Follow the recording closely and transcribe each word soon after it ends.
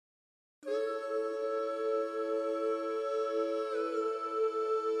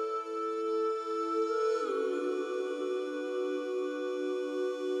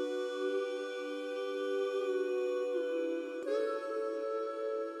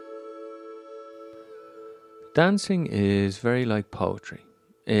Dancing is very like poetry.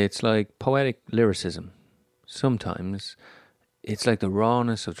 It's like poetic lyricism. Sometimes it's like the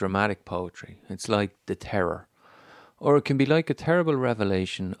rawness of dramatic poetry. It's like the terror. Or it can be like a terrible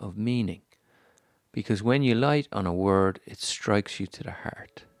revelation of meaning. Because when you light on a word, it strikes you to the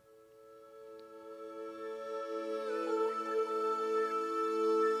heart.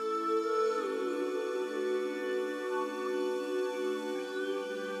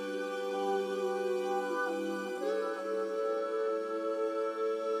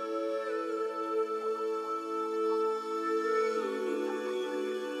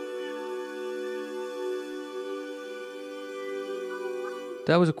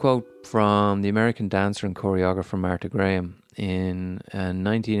 That was a quote from the American dancer and choreographer Martha Graham in a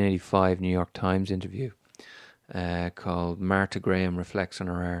 1985 New York Times interview called Martha Graham Reflects on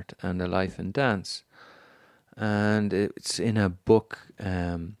Her Art and a Life in Dance. And it's in a book,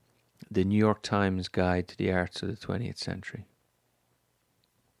 The New York Times Guide to the Arts of the 20th Century.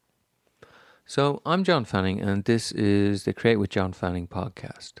 So I'm John Fanning, and this is the Create with John Fanning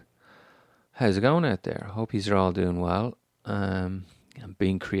podcast. How's it going out there? Hope you're all doing well. And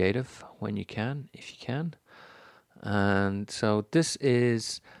being creative when you can, if you can. And so this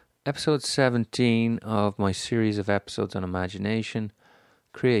is episode 17 of my series of episodes on imagination,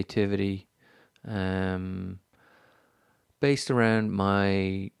 creativity, based around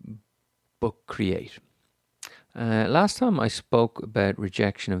my book Create. Last time I spoke about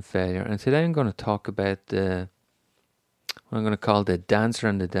rejection and failure, and today I'm going to talk about what I'm going to call the dancer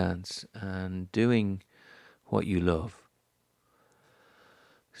and the dance, and doing what you love.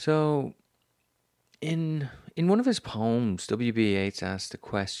 So, in one of his poems, W.B. Yeats asked the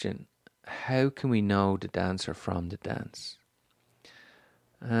question, how can we know the dancer from the dance?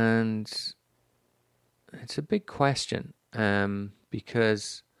 And it's a big question,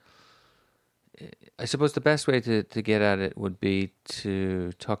 because I suppose the best way to get at it would be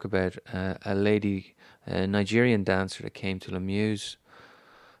to talk about a Nigerian dancer that came to Lamuse.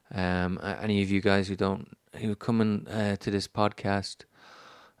 Any of you guys who come in to this podcast,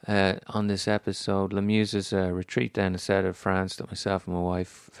 on this episode, Lamuse is a retreat down the south of France that myself and my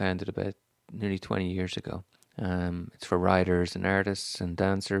wife founded about nearly 20 years ago. It's for writers and artists and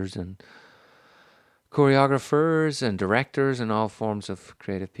dancers and choreographers and directors and all forms of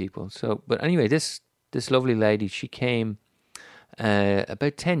creative people. So, but anyway, this lovely lady, she came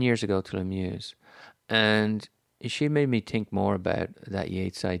about 10 years ago to Lamuse, and she made me think more about that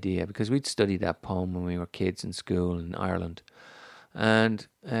Yeats idea, because we'd studied that poem when we were kids in school in Ireland. And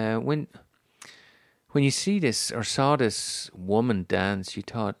when you see this or saw this woman dance, you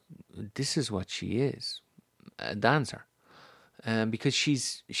thought, this is what she is, a dancer, because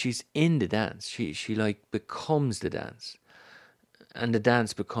she's in the dance. She like becomes the dance, and the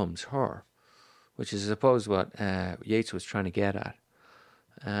dance becomes her, which is, I suppose, what Yeats was trying to get at.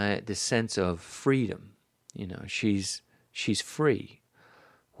 The sense of freedom, she's free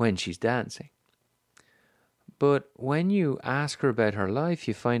when she's dancing. But when you ask her about her life,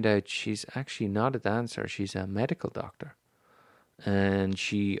 you find out she's actually not a dancer. She's a medical doctor. And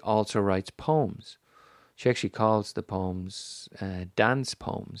she also writes poems. She actually calls the poems dance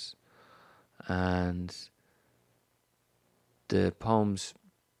poems. And the poems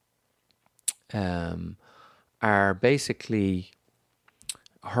are basically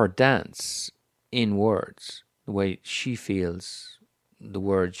her dance in words, the way she feels the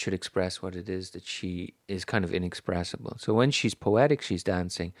word should express what it is that she is kind of inexpressible. So when she's poetic, she's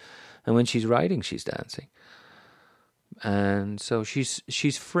dancing, and when she's writing, she's dancing. And so she's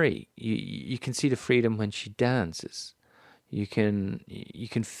free. You can see the freedom when she dances. You can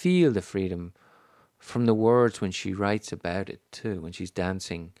feel the freedom from the words when she writes about it too, when she's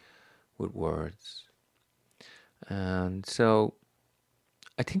dancing with words. And so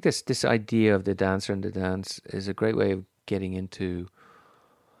I think this idea of the dancer and the dance is a great way of getting into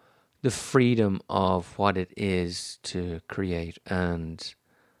the freedom of what it is to create, and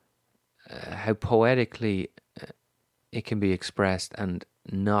how poetically it can be expressed and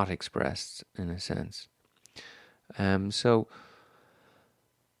not expressed, in a sense. So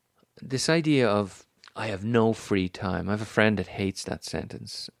this idea of I have no free time. I have a friend that hates that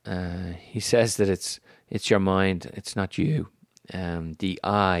sentence. He says that it's your mind, it's not you. The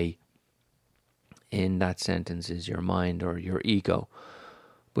I in that sentence is your mind or your ego.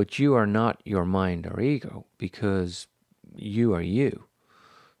 But you are not your mind or ego, because you are you.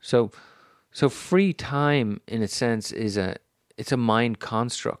 So free time, in a sense, it's a mind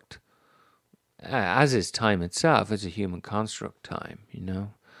construct, as is time itself. It's a human construct. Time,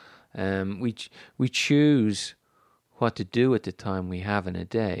 we choose what to do with the time we have in a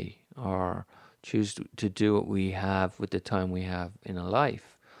day, or choose to do what we have with the time we have in a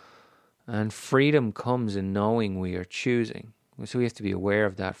life. And freedom comes in knowing we are choosing. So we have to be aware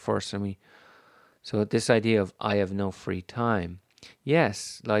of that first. So this idea of I have no free time.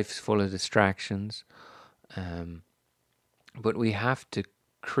 Yes, life's full of distractions, but we have to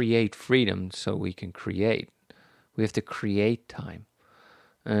create freedom so we can create. We have to create time.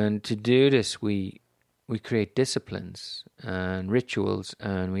 And to do this, we create disciplines and rituals,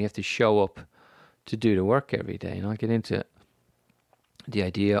 and we have to show up to do the work every day. And I'll get into the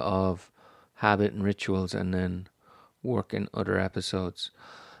idea of habit and rituals and then work in other episodes.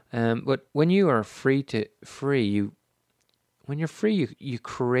 But when you are free, when you're free, you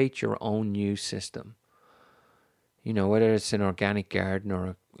create your own new system. You know, whether it's an organic garden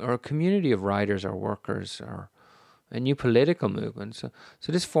or a community of writers or workers or a new political movement. So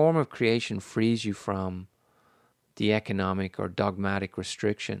this form of creation frees you from the economic or dogmatic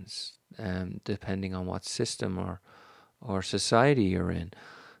restrictions, depending on what system or society you're in.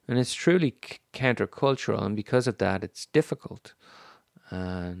 And it's truly countercultural, and because of that, it's difficult.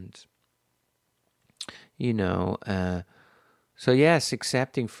 And, so yes,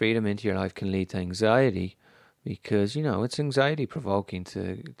 accepting freedom into your life can lead to anxiety because, it's anxiety provoking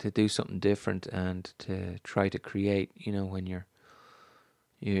to do something different and to try to create, when you're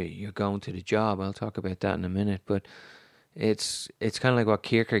going to the job. I'll talk about that in a minute, but it's kind of like what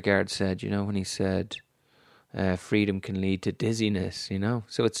Kierkegaard said, when he said, freedom can lead to dizziness,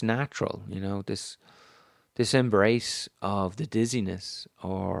 so it's natural, this embrace of the dizziness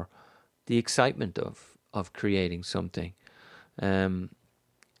or the excitement of creating something,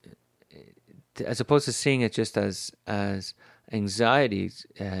 as opposed to seeing it just as anxiety,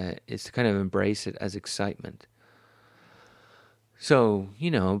 is to kind of embrace it as excitement. So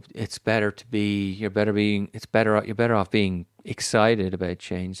it's better to be. You're better off being excited about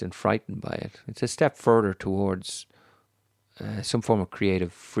change than frightened by it. It's a step further towards some form of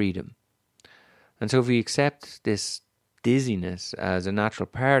creative freedom. And so if we accept this dizziness as a natural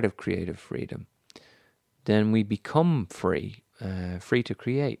part of creative freedom, then we become free to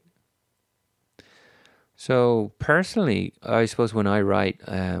create. So personally, I suppose when I write,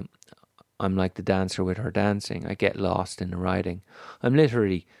 I'm like the dancer with her dancing. I get lost in the writing. I'm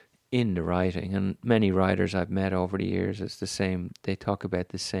literally in the writing, and many writers I've met over the years, it's the same. They talk about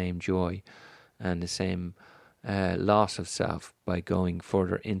the same joy and the same loss of self by going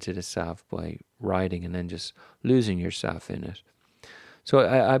further into the self by writing and then just losing yourself in it. So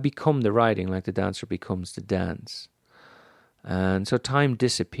I become the writing like the dancer becomes the dance. And so time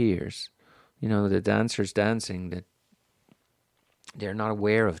disappears. The dancer's dancing, that they're not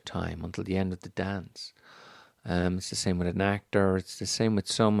aware of time until the end of the dance. It's the same with an actor. It's the same with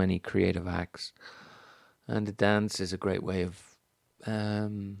so many creative acts. And the dance is a great way of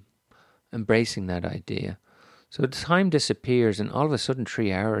embracing that idea. So the time disappears and all of a sudden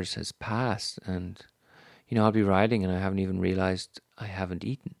 3 hours has passed and, I'll be writing and I haven't even realized I haven't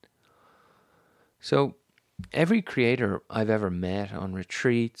eaten. So every creator I've ever met on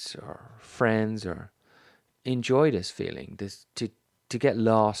retreats or friends or enjoy this feeling, this to get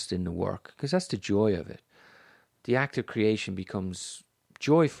lost in the work, because that's the joy of it. The act of creation becomes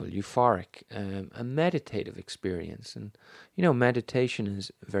joyful, euphoric, a meditative experience. And, meditation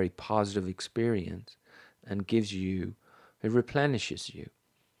is a very positive experience and it replenishes you.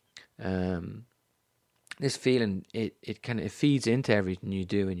 This feeling, it feeds into everything you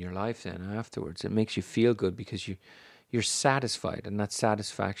do in your life then afterwards. It makes you feel good because you're satisfied, and that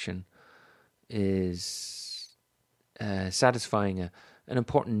satisfaction is satisfying an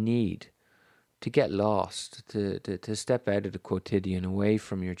important need to get lost, to step out of the quotidian, away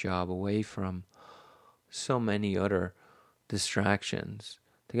from your job, away from so many other distractions,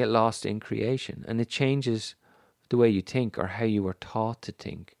 to get lost in creation. And it changes the way you think or how you were taught to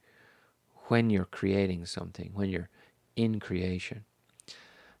think when you're creating something, when you're in creation.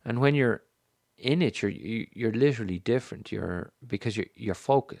 And when you're in it, you're literally different. Because you're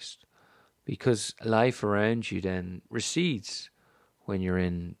focused. Because life around you then recedes when you're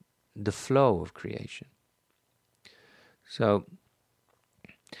in the flow of creation. So,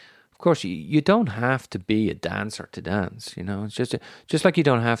 of course, you don't have to be a dancer to dance. It's just like you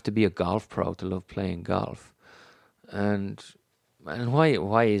don't have to be a golf pro to love playing golf. And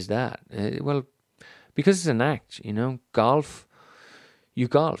why is that? Well, because it's an act. Golf, you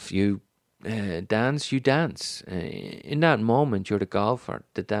golf. You dance, you dance. In that moment, you're the golfer,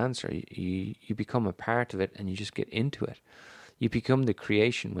 the dancer. You become a part of it, and you just get into it. You become the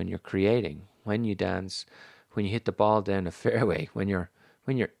creation when you're creating. When you dance, when you hit the ball down the fairway, when you're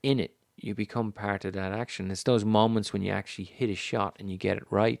in it, you become part of that action. It's those moments when you actually hit a shot and you get it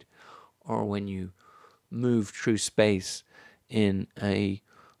right, or when you move through space in a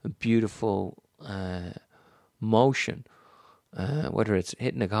beautiful motion, whether it's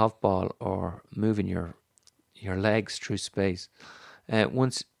hitting a golf ball or moving your legs through space.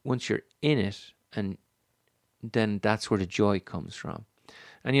 Once you're in it, and then that's where the joy comes from.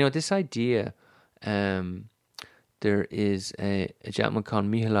 And this idea, there is a gentleman called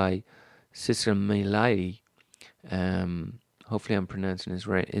Mihaly Csikszentmihalyi. Hopefully I'm pronouncing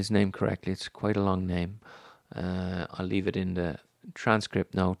his name correctly. It's quite a long name. I'll leave it in the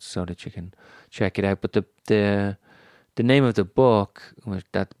transcript notes so that you can check it out. But the name of the book,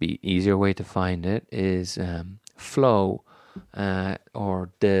 that'd be easier way to find it, is Flow, or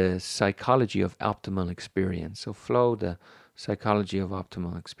the Psychology of Optimal Experience. So Flow, the Psychology of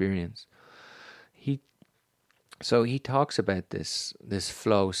Optimal Experience. He talks about this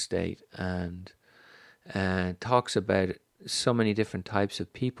flow state, and talks about so many different types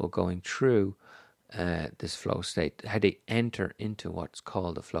of people going through this flow state, how they enter into what's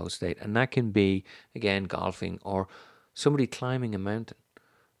called the flow state. And that can be, again, golfing, or somebody climbing a mountain,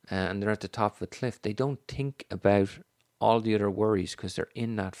 and they're at the top of a cliff. They don't think about all the other worries because they're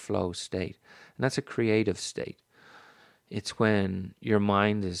in that flow state. And that's a creative state. It's when your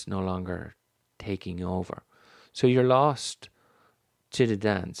mind is no longer taking over. So you're lost to the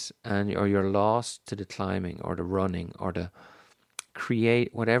dance, or you're lost to the climbing or the running or the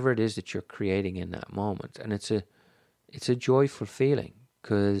create, whatever it is that you're creating in that moment. And it's a joyful feeling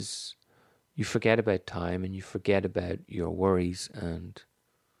because you forget about time and you forget about your worries and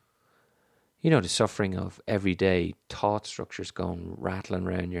the suffering of everyday thought structures going rattling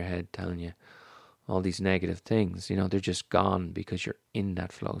around your head, telling you all these negative things. They're just gone because you're in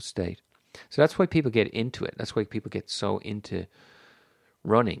that flow state. So that's why people get into it. That's why people get so into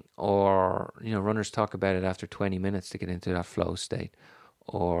running, or runners talk about it after 20 minutes to get into that flow state,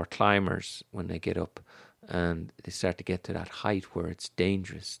 or climbers when they get up and they start to get to that height where it's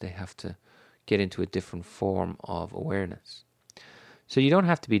dangerous. They have to get into a different form of awareness. So you don't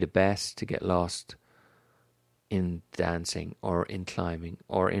have to be the best to get lost in dancing or in climbing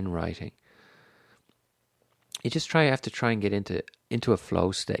or in writing. You just have to try and get into a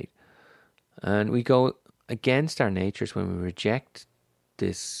flow state. And we go against our natures when we reject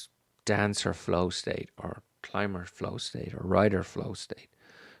this dancer flow state, or climber flow state, or rider flow state.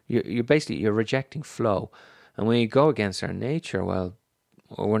 You're rejecting flow. And when you go against our nature, well,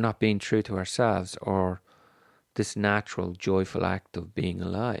 we're not being true to ourselves, or this natural, joyful act of being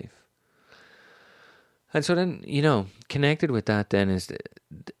alive. And so then, connected with that then is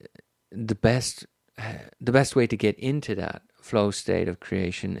the best way to get into that flow state of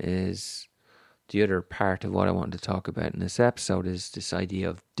creation is the other part of what I wanted to talk about in this episode, is this idea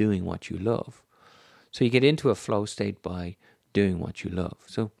of doing what you love. So you get into a flow state by doing what you love.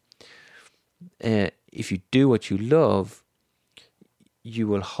 So if you do what you love, you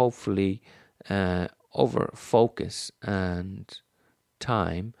will hopefully over focus and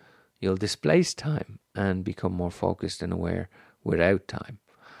time, you'll displace time and become more focused and aware without time.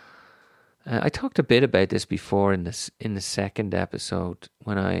 I talked a bit about this before in the second episode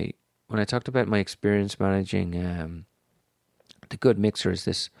when I talked about my experience managing the Good Mixer, is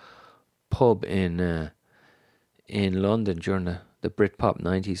this pub in London during the Britpop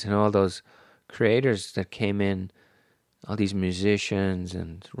 90s, and all those creators that came in, all these musicians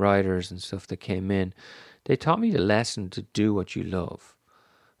and writers and stuff that came in. They taught me the lesson to do what you love,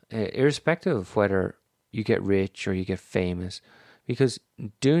 irrespective of whether you get rich or you get famous, because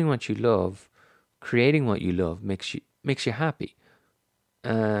doing what you love, creating what you love, makes you happy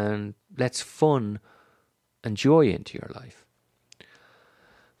and lets fun and joy into your life.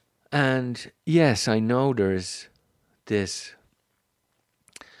 And yes, I know there's this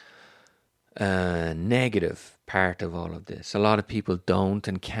negative part of all of this. A lot of people don't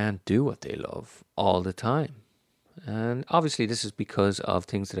and can't do what they love all the time. And obviously this is because of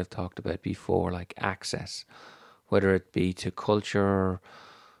things that I've talked about before, like access, whether it be to culture,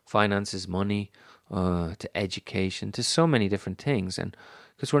 finances, money, to education, to so many different things. And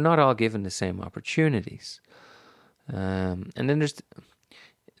because we're not all given the same opportunities. And then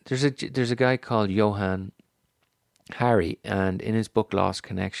there's a guy called Johann Hari, and in his book Lost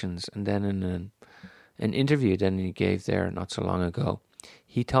Connections, and then in an interview that he gave there not so long ago,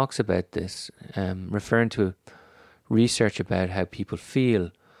 he talks about this, referring to research about how people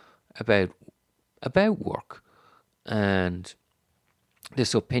feel about work, and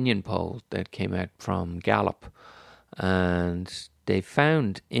this opinion poll that came out from Gallup, and they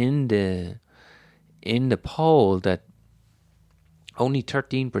found in the poll that only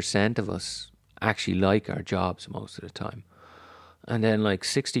 13% of us actually like our jobs most of the time. And then like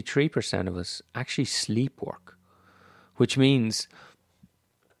 63% of us actually sleep work, which means,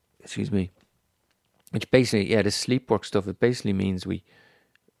 excuse me, which basically, yeah, the sleep work stuff, it basically means we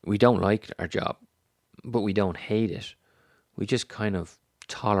don't like our job, but we don't hate it. We just kind of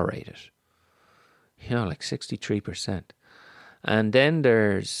tolerate it. Like 63%. And then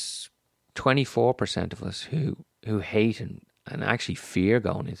there's 24% of us who hate and actually fear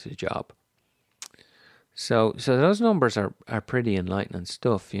going into the job. So those numbers are pretty enlightening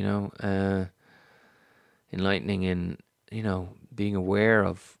stuff, enlightening in, being aware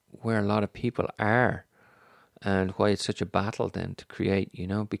of where a lot of people are and why it's such a battle then to create,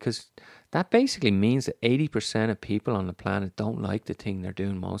 because that basically means that 80% of people on the planet don't like the thing they're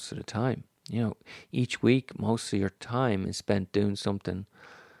doing most of the time. Each week, most of your time is spent doing something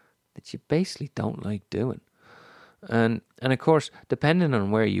that you basically don't like doing. And of course, depending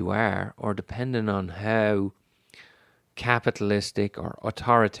on where you are, or depending on how capitalistic or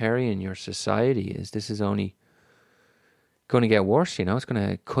authoritarian your society is, this is only going to get worse. It's going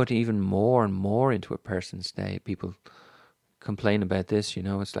to cut even more and more into a person's day. People complain about this.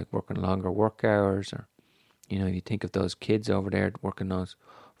 It's like working longer work hours, or you think of those kids over there working those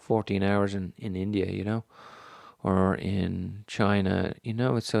 14 hours in India, or in China,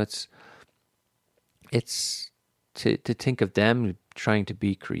 so it's to think of them trying to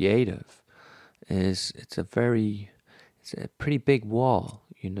be creative it's a pretty big wall,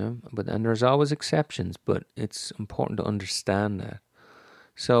 but and there's always exceptions, but it's important to understand that.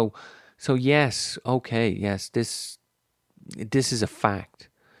 So yes, okay, yes, this is a fact,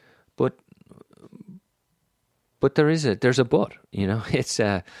 but there's a but, it's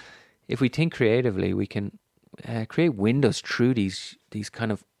if we think creatively, we can create windows through these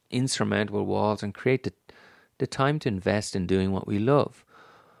kind of insurmountable walls and create the time to invest in doing what we love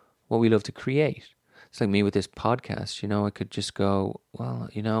to create. It's like me with this podcast, I could just go, well,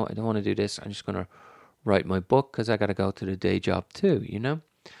 I don't want to do this. I'm just going to write my book because I got to go to the day job too,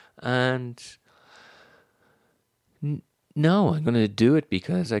 and no, I'm going to do it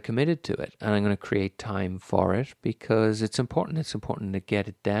because I committed to it, and I'm going to create time for it because it's important. It's important to get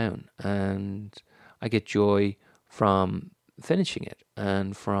it down, and I get joy from finishing it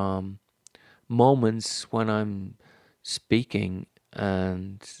and from moments when I'm speaking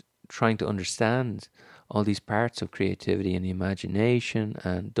and trying to understand all these parts of creativity and the imagination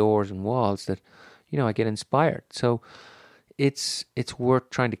and doors and walls that, I get inspired. So it's worth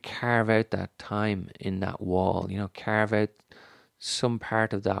trying to carve out that time in that wall, carve out some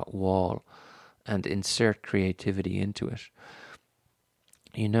part of that wall and insert creativity into it,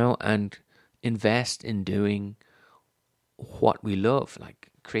 and invest in doing what we love, like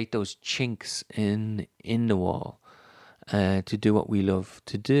create those chinks in the wall to do what we love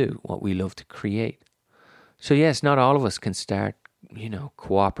to do, what we love to create. So yes, not all of us can start,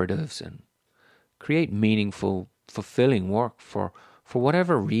 cooperatives and create meaningful, fulfilling work for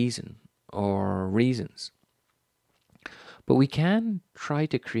whatever reason or reasons. But we can try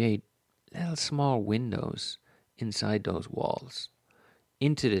to create little small windows inside those walls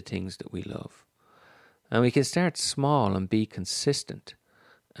into the things that we love. And we can start small and be consistent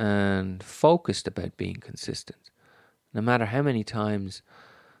and focused about being consistent. No matter how many times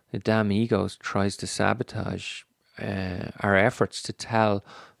the damn ego tries to sabotage our efforts to tell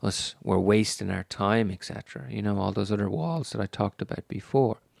us we're wasting our time, etc. All those other walls that I talked about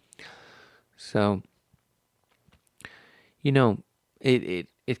before. So,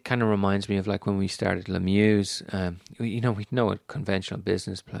 it kind of reminds me of like when we started Lemuse. We know a conventional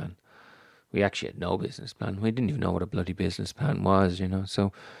business plan. We actually had no business plan. We didn't even know what a bloody business plan was,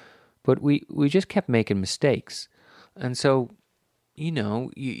 So, but we just kept making mistakes. And so,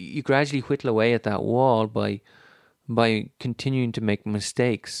 you gradually whittle away at that wall by continuing to make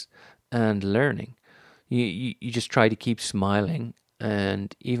mistakes and learning. You just try to keep smiling,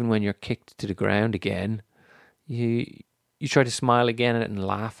 and even when you're kicked to the ground again, you try to smile again at it and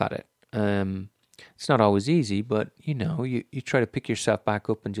laugh at it. It's not always easy, but you try to pick yourself back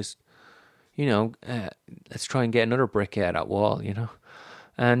up and just let's try and get another brick out of that wall,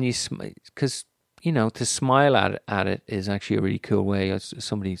 and because to smile at it is actually a really cool way.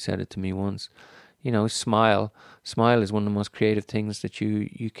 Somebody said it to me once. Smile is one of the most creative things that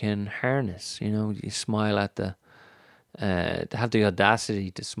you can harness. You smile at to have the audacity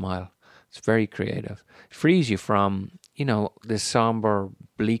to smile. It's very creative. It frees you from, the somber,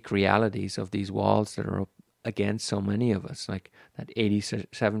 bleak realities of these walls that are up against so many of us, like that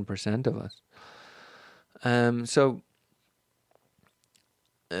 87% of us. So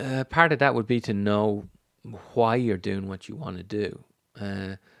part of that would be to know why you're doing what you want to do.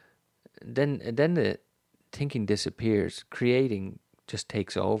 Then thinking disappears. Creating just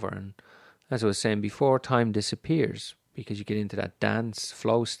takes over. And as I was saying before, time disappears because you get into that dance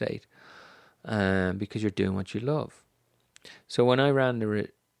flow state, because you're doing what you love. So when I ran the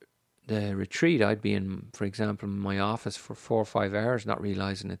retreat, I'd be in, for example, in my office for 4 or 5 hours, not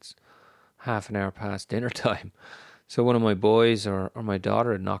realizing it's half an hour past dinner time. So one of my boys or my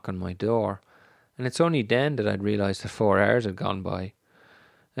daughter would knock on my door, and it's only then that I'd realize that 4 hours had gone by.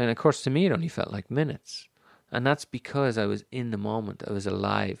 And of course, to me, it only felt like minutes. And that's because I was in the moment. I was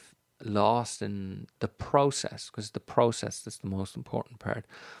alive, lost in the process, because the process is the most important part.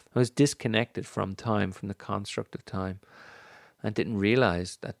 I was disconnected from time, from the construct of time. I didn't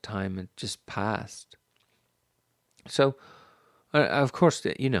realize that time had just passed. So, of course,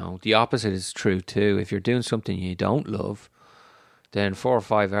 the opposite is true too. If you're doing something you don't love, then 4 or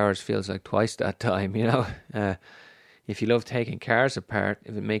 5 hours feels like twice that time, If you love taking cars apart,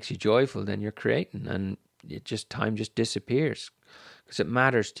 if it makes you joyful, then you're creating, and time just disappears because it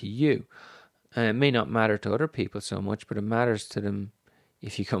matters to you. It may not matter to other people so much, but it matters to them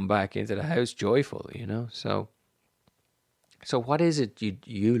if you come back into the house joyful, So what is it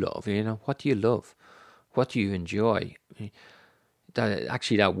you love? What do you love? What do you enjoy?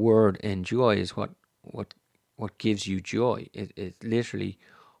 That word enjoy is what gives you joy. It literally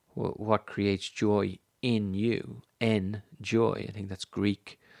what creates joy in you. Joy. I think that's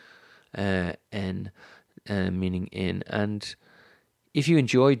Greek. Meaning in. And if you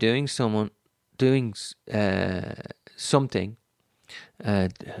enjoy doing something,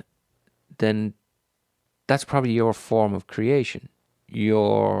 then that's probably your form of creation,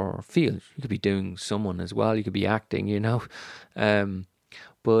 your field. You could be doing someone as well. You could be acting,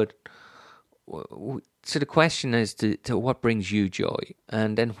 But so the question is to what brings you joy,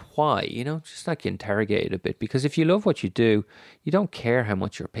 and then why, just like interrogate it a bit. Because if you love what you do, you don't care how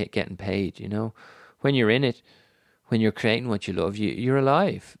much you're getting paid, When you're in it, when you're creating what you love, you're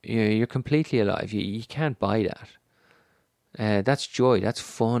alive. You're completely alive. You can't buy that. That's joy. That's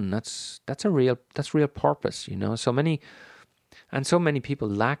fun. That's real purpose. So many people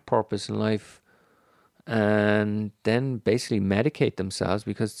lack purpose in life, and then basically medicate themselves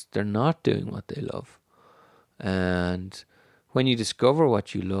because they're not doing what they love. And when you discover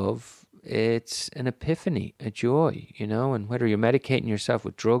what you love, it's an epiphany, a joy. And whether you're medicating yourself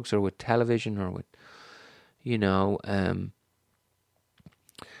with drugs or with television or with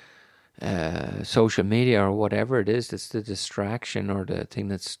social media or whatever it is that's the distraction or the thing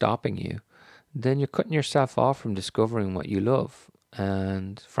that's stopping you, then you're cutting yourself off from discovering what you love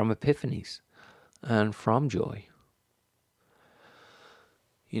and from epiphanies and from joy.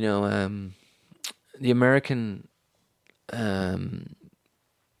 The American,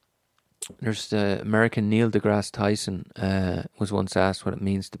 there's the American Neil deGrasse Tyson was once asked what it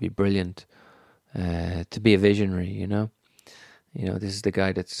means to be brilliant, to be a visionary, This is the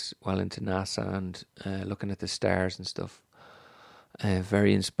guy that's well into NASA and looking at the stars and stuff. A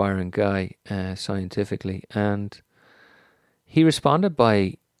very inspiring guy, scientifically. And he responded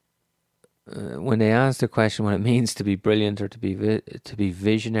by, when they asked the question what it means to be brilliant or to be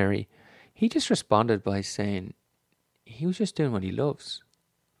visionary, he just responded by saying he was just doing what he loves.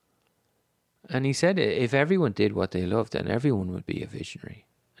 And he said if everyone did what they loved, then everyone would be a visionary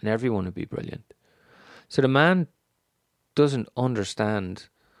and everyone would be brilliant. So the man doesn't understand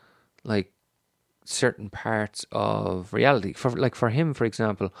certain parts of reality. For him, for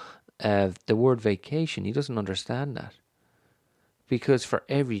example, the word vacation, he doesn't understand that. Because for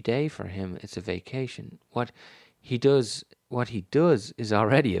every day for him, it's a vacation. What he does is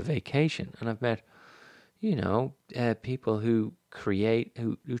already a vacation. And I've met, people who create,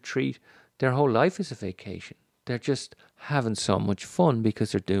 who treat their whole life as a vacation. They're just having so much fun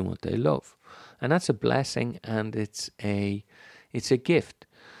because they're doing what they love. And that's a blessing, and it's a gift,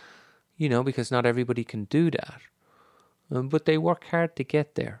 because not everybody can do that. But they work hard to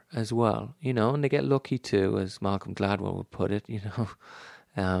get there as well, and they get lucky too, as Malcolm Gladwell would put it, if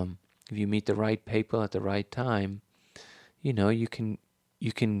you meet the right people at the right time, you can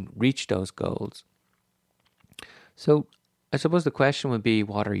reach those goals. So I suppose the question would be,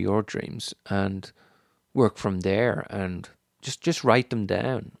 what are your dreams? And work from there and just write them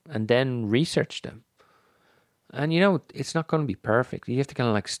down and then research them. And, it's not going to be perfect. You have to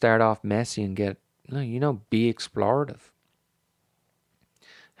kind of start off messy and get, be explorative.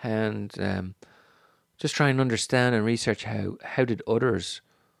 And just try and understand and research how did others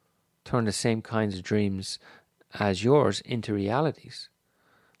turn the same kinds of dreams as yours into realities,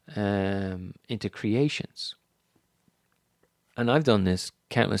 into creations. And I've done this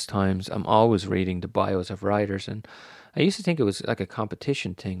countless times. I'm always reading the bios of writers, and I used to think it was like a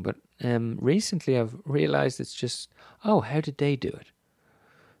competition thing, but recently I've realized it's just, oh, how did they do it?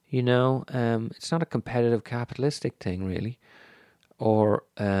 It's not a competitive capitalistic thing really, or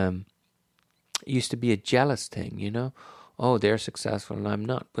it used to be a jealous thing. Oh, they're successful and I'm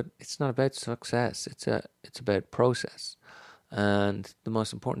not. But it's not about success. It's about process. And the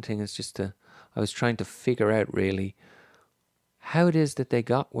most important thing is I was trying to figure out really how it is that they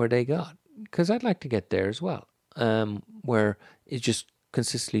got where they got. Because I'd like to get there as well, where it's just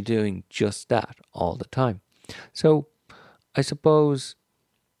consistently doing just that all the time. So I suppose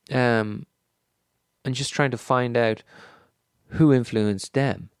I'm just trying to find out who influenced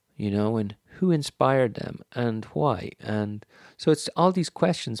them, and who inspired them and why. And so it's all these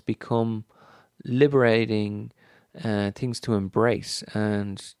questions become liberating things to embrace,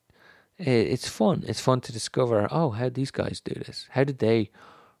 and it's fun. It's fun to discover, oh, how did these guys do this? How did they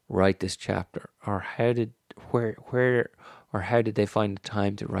write this chapter? Or how did they find the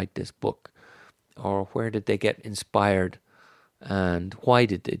time to write this book? Or where did they get inspired? And why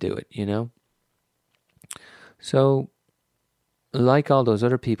did they do it, So, like all those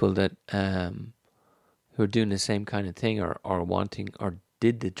other people that who are doing the same kind of thing or wanting or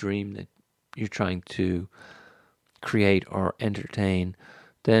did the dream that you're trying to create or entertain,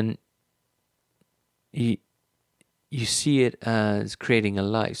 then you see it as creating a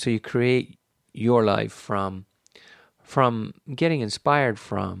life. So you create your life from getting inspired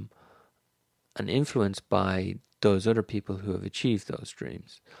from and influenced by those other people who have achieved those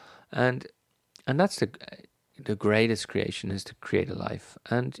dreams. And that's the greatest creation, is to create a life.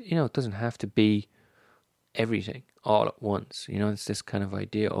 And, it doesn't have to be everything all at once. It's this kind of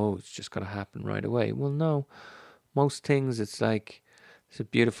idea, oh, it's just got to happen right away. Well, no. Most things, it's a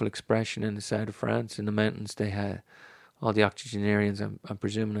beautiful expression in the south of France, in the mountains. They had all the octogenarians. I'm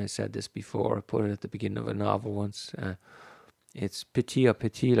presuming I said this before. I put it at the beginning of a novel once. It's petit à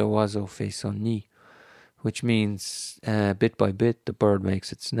petit l'oiseau fait son nid, which means bit by bit the bird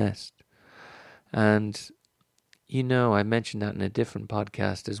makes its nest. And I mentioned that in a different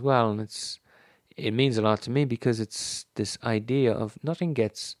podcast as well, and it means a lot to me because it's this idea of nothing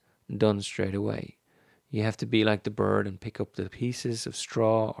gets done straight away. You have to be like the bird and pick up the pieces of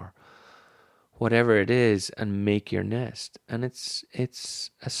straw or whatever it is and make your nest. And it's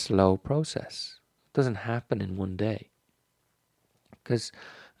a slow process. It doesn't happen in one day.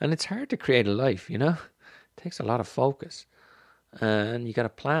 And it's hard to create a life, It takes a lot of focus. And you got to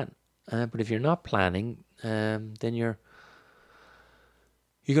plan. But if you're not planning, then you're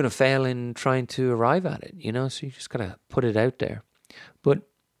going to fail in trying to arrive at it, So you just got to put it out there. But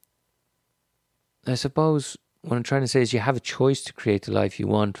I suppose what I'm trying to say is you have a choice to create the life you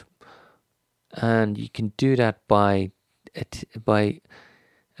want, and you can do that by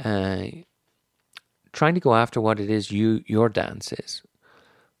trying to go after what it is your dance is.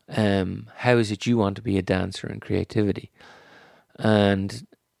 How is it you want to be a dancer in creativity? And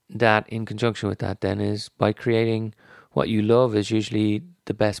that, in conjunction with that, then, is by creating what you love is usually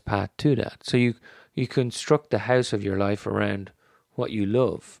the best path to that. So you construct the house of your life around what you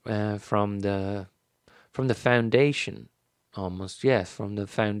love, from the foundation, almost, yes, from the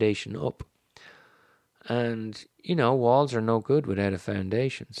foundation up. And walls are no good without a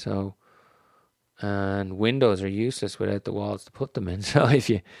foundation. So, and windows are useless without the walls to put them in. So if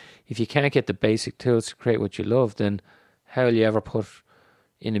you can't get the basic tools to create what you love, then how will you ever put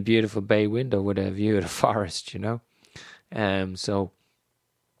in a beautiful bay window with a view of the forest? So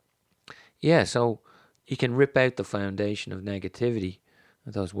you can rip out the foundation of negativity,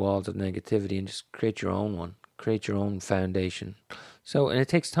 those walls of negativity, and just create your own one, create your own foundation. So, and it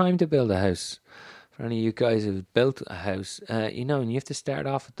takes time to build a house. For any of you guys who've built a house, and you have to start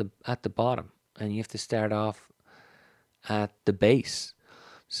off at the bottom, and you have to start off at the base.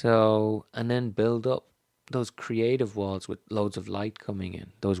 So, and then build up those creative walls with loads of light coming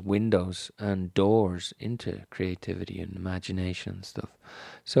in, those windows and doors into creativity and imagination and stuff.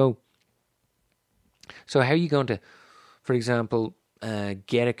 So how are you going to, for example,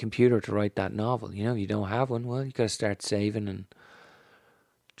 get a computer to write that novel? You don't have one. Well, you got to start saving and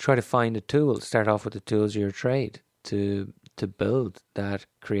try to find a tool. Start off with the tools of your trade to build that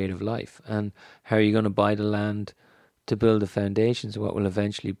creative life. And how are you going to buy the land to build the foundations of what will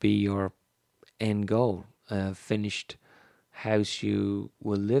eventually be your end goal, finished house you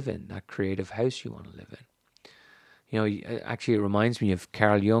will live in, that creative house you want to live in? Actually, it reminds me of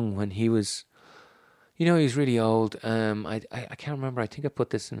Carl Jung when he was, he was really old. I can't remember. I think I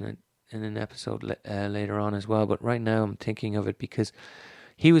put this in an episode later on as well. But right now I'm thinking of it because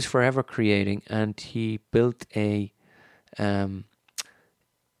he was forever creating, and he built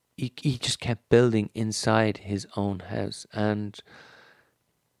he just kept building inside his own house, and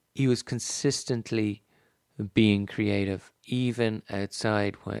he was consistently being creative, even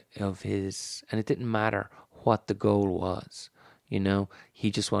outside of his, and it didn't matter what the goal was,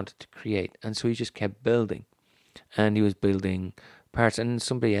 he just wanted to create. And so he just kept building, and he was building parts. And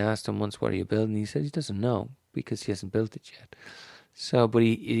somebody asked him once, what are you building? He said he doesn't know because he hasn't built it yet. So, but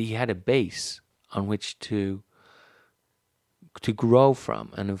he had a base on which to grow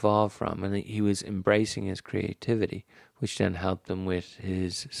from and evolve from, and he was embracing his creativity, which then helped him with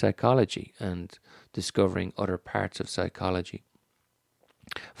his psychology and discovering other parts of psychology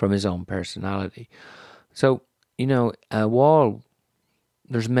from his own personality. So, a wall,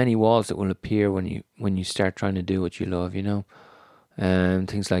 there's many walls that will appear when you start trying to do what you love, and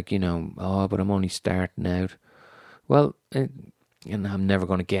things like, oh, but I'm only starting out. Well, I'm never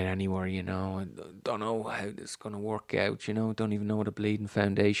going to get anywhere, I don't know how this is going to work out, don't even know what a bleeding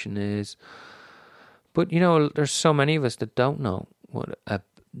foundation is. But, there's so many of us that don't know what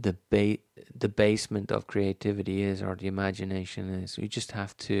the basement of creativity is, or the imagination is. We just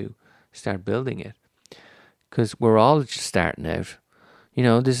have to start building it, because we're all just starting out.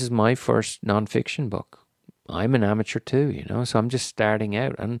 This is my first non-fiction book. I'm an amateur too, so I'm just starting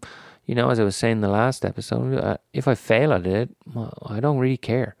out. And, as I was saying in the last episode, if I fail at it, well, I don't really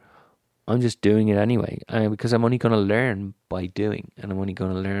care. I'm just doing it anyway, because I'm only going to learn by doing, and I'm only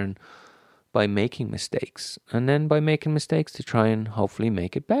going to learn by making mistakes, and then by making mistakes to try and hopefully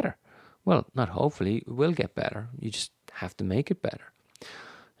make it better. Well, not hopefully, it will get better. You just have to make it better.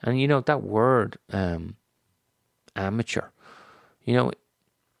 And that word, amateur,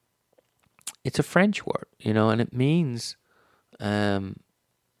 it's a French word, and it means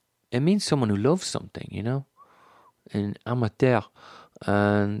someone who loves something, an amateur,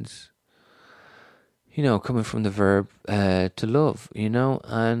 and coming from the verb to love,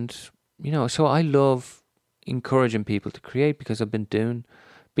 and so I love encouraging people to create, because I've been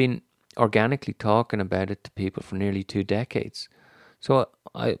organically talking about it to people for nearly 2 decades. So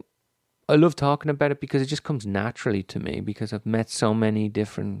I love talking about it because it just comes naturally to me, because I've met so many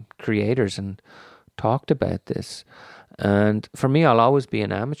different creators and talked about this. And for me, I'll always be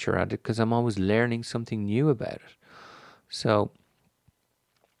an amateur at it, because I'm always learning something new about it. So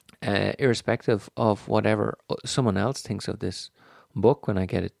irrespective of whatever someone else thinks of this book when I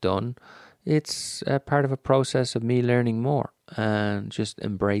get it done, it's part of a process of me learning more and just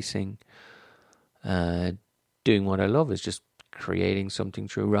embracing doing what I love, is just creating something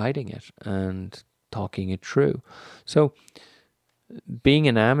through writing it and talking it through. So being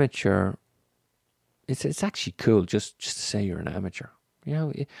an amateur, it's actually cool just to say you're an amateur.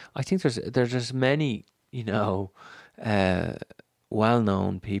 I think there's many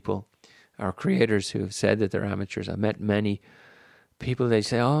well-known people or creators who have said that they're amateurs. I met many people, they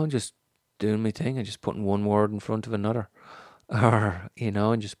say, oh, I'm just doing my thing, I'm just putting one word in front of another, or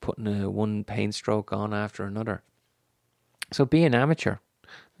and just putting one paint stroke on after another. So be an amateur.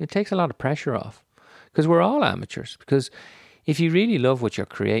 It takes a lot of pressure off, because we're all amateurs. Because if you really love what you're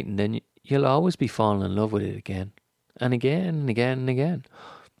creating, then you'll always be falling in love with it again and again and again and again.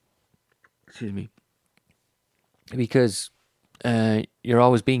 Excuse me. Because you're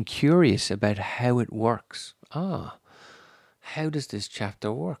always being curious about how it works. How does this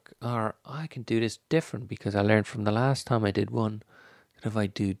chapter work? Or I can do this different, because I learned from the last time I did one that if I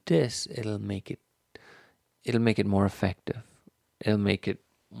do this, it'll make it more effective. It'll make it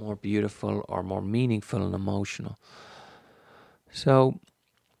more beautiful or more meaningful and emotional. So,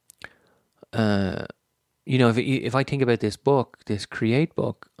 if I think about this book, this Create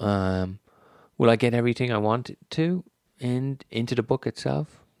book, will I get everything I want to into the book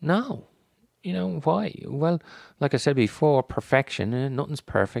itself? No. Why? Well, like I said before, perfection, nothing's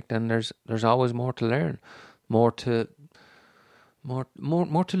perfect, and there's always more to learn, more to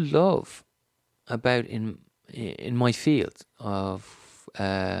love about in my field of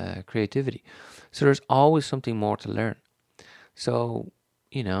creativity. So there's always something more to learn. So,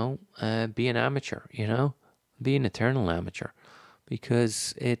 be an amateur, be an eternal amateur,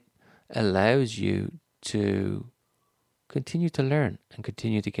 because it allows you to continue to learn and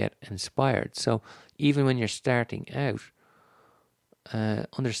continue to get inspired. So even when you're starting out,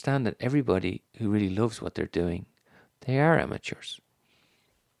 understand that everybody who really loves what they're doing, they are amateurs.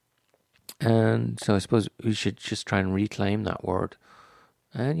 And so I suppose we should just try and reclaim that word.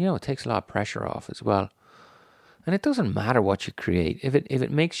 And, it takes a lot of pressure off as well. And it doesn't matter what you create. If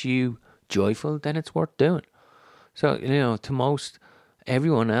it makes you joyful, then it's worth doing. So, to most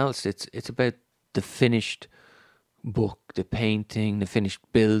everyone else, it's about the finished book, the painting, the finished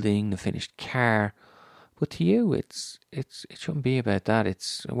building, the finished car. But to you, it shouldn't be about that.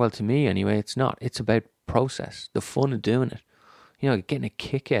 It's, well, to me anyway, it's not. It's about process, the fun of doing it. Getting a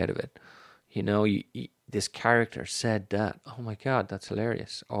kick out of it. This character said that. Oh my God, that's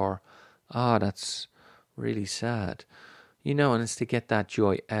hilarious. Or, that's really sad. And it's to get that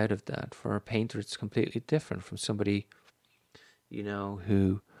joy out of that. For a painter, it's completely different from somebody,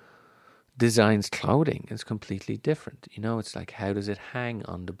 who designs clothing. It's completely different. It's like, how does it hang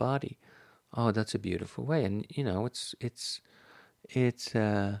on the body? Oh, that's a beautiful way. And, it's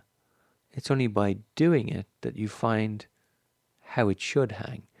only by doing it that you find how it should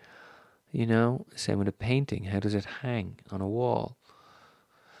hang. Same with a painting. How does it hang on a wall?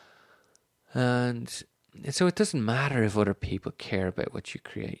 And so it doesn't matter if other people care about what you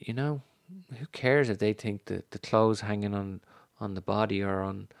create, Who cares if they think that the clothes hanging on the body or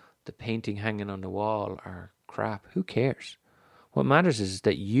on the painting hanging on the wall are crap? Who cares? What matters is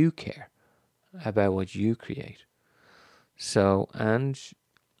that you care about what you create. So, and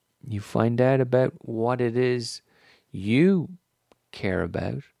you find out about what it is you care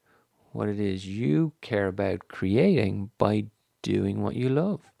about, what it is you care about creating by doing what you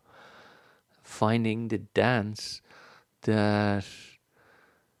love. Finding the dance that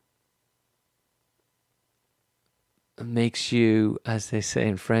makes you, as they say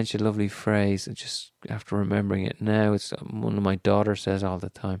in French, a lovely phrase, and just after remembering it now, it's one of my daughters says all the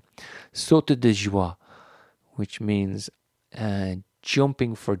time, saute de joie, which means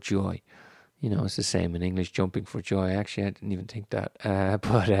jumping for joy. It's the same in English, jumping for joy. Actually, I didn't even think that.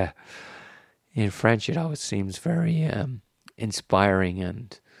 But in French, it always seems very inspiring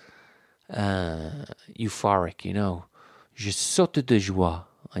and euphoric, Je saute de joie.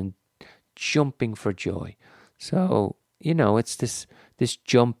 I'm jumping for joy. So, it's this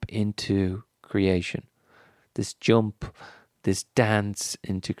jump into creation, this dance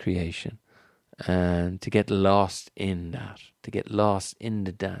into creation, and to get lost in that, to get lost in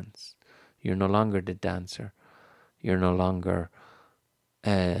the dance. You're no longer the dancer. You're no longer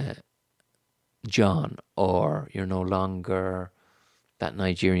John, or you're no longer that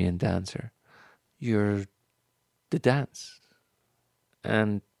Nigerian dancer. You're the dance.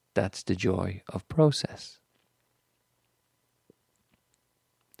 And that's the joy of process.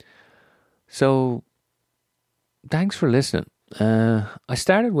 So, thanks for listening. I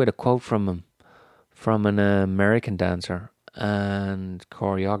started with a quote from an American dancer and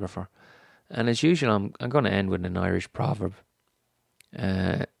choreographer. And as usual, I'm going to end with an Irish proverb.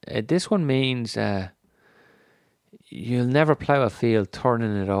 This one means you'll never plough a field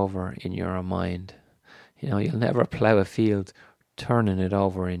turning it over in your mind. You'll never plough a field turning it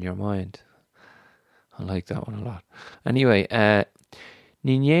over in your mind. I like that one a lot. Anyway,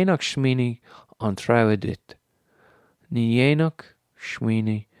 Ní dhéanach smíní an trabha dit. Ní dhéanach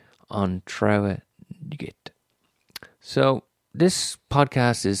smíní an trabha dit. So, this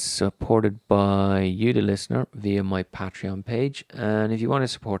podcast is supported by you, the listener, via my Patreon page. And if you want to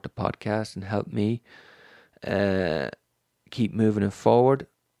support the podcast and help me keep moving it forward,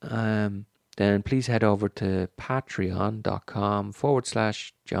 then please head over to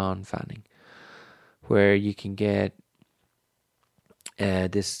patreon.com/John Fanning, where you can get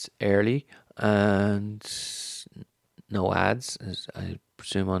this early and no ads, as I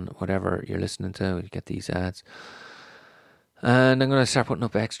presume on whatever you're listening to, you get these ads. And I'm going to start putting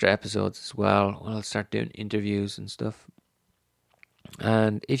up extra episodes as well. I'll start doing interviews and stuff.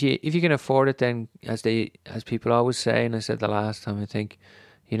 And if you can afford it, then as people always say, and I said the last time, I think,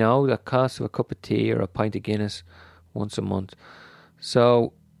 the cost of a cup of tea or a pint of Guinness once a month.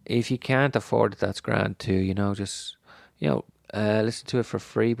 So if you can't afford it, that's grand too. Just listen to it for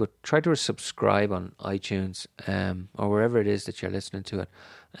free, but try to subscribe on iTunes or wherever it is that you're listening to it,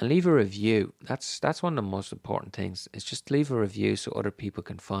 and leave a review. That's one of the most important things. It's just leave a review so other people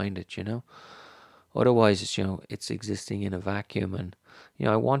can find it. Otherwise, it's existing in a vacuum, and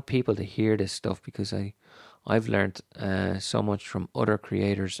I want people to hear this stuff because I've learned so much from other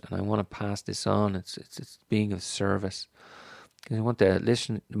creators, and I want to pass this on. It's being of service. Because I want the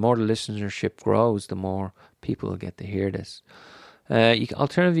more the listenership grows, the more people will get to hear this.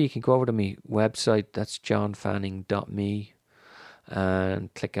 Alternatively, you can go over to my website, that's johnfanning.me,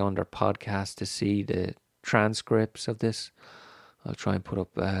 and click under podcast to see the transcripts of this. I'll try and put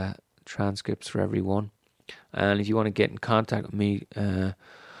up transcripts for everyone. And if you want to get in contact with me or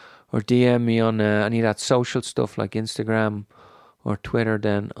DM me on any of that social stuff like Instagram or Twitter,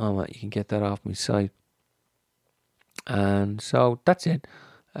 then you can get that off my site. And so that's it.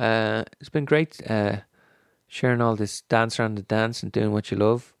 It's been great sharing all this dance around the dance and doing what you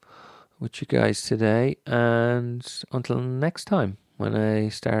love with you guys today. And until next time, when I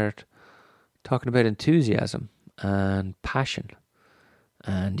start talking about enthusiasm and passion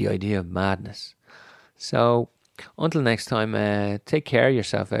and the idea of madness. So until next time, take care of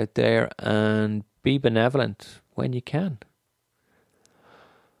yourself out there and be benevolent when you can.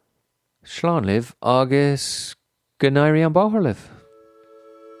 Slán live agus Ganairi an Báthar live.